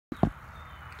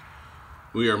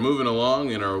We are moving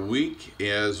along in our week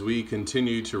as we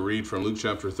continue to read from Luke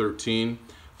chapter 13.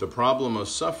 The problem of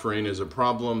suffering is a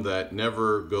problem that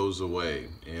never goes away,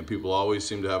 and people always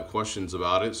seem to have questions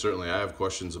about it. Certainly I have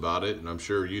questions about it, and I'm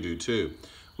sure you do too.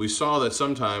 We saw that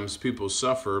sometimes people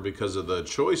suffer because of the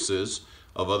choices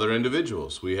of other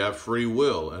individuals. We have free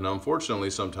will, and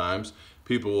unfortunately sometimes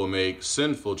people will make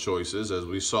sinful choices, as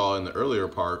we saw in the earlier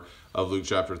part of Luke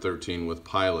chapter 13 with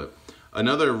Pilate.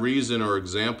 Another reason or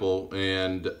example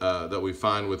that we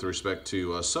find with respect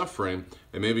to suffering,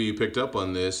 and maybe you picked up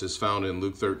on this, is found in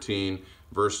Luke 13,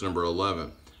 verse number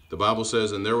 11. The Bible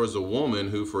says, "And there was a woman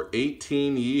who for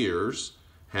 18 years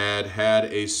had had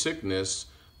a sickness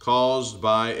caused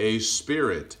by a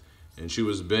spirit, and she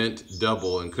was bent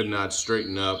double and could not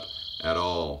straighten up at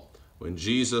all. When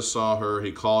Jesus saw her,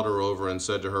 he called her over and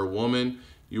said to her, 'Woman,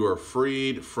 you are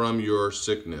freed from your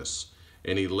sickness.'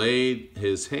 And he laid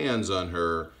his hands on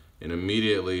her, and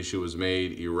immediately she was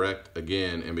made erect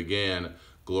again and began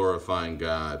glorifying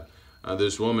God."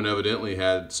 This woman evidently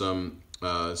had some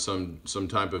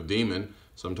type of demon,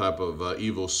 some type of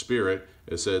evil spirit.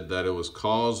 It said that it was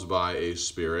caused by a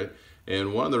spirit.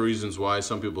 And one of the reasons why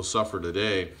some people suffer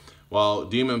today, while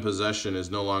demon possession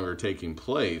is no longer taking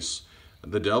place,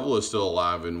 the devil is still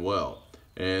alive and well.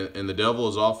 And the devil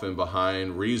is often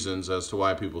behind reasons as to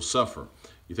why people suffer.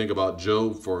 You think about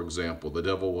Job, for example. The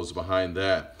devil was behind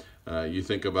that. You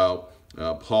think about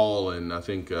Paul and I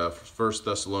think 1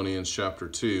 Thessalonians chapter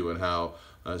 2 and how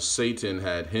Satan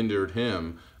had hindered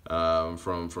him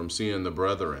from seeing the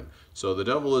brethren. So the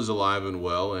devil is alive and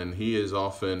well, and he is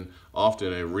often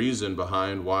a reason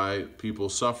behind why people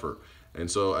suffer. And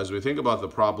so as we think about the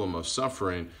problem of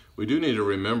suffering, we do need to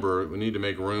remember we need to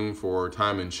make room for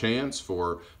time and chance,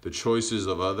 for the choices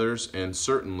of others, and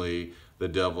certainly the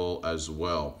devil as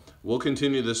well. We'll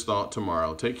continue this thought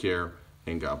tomorrow. Take care,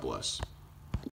 and God bless.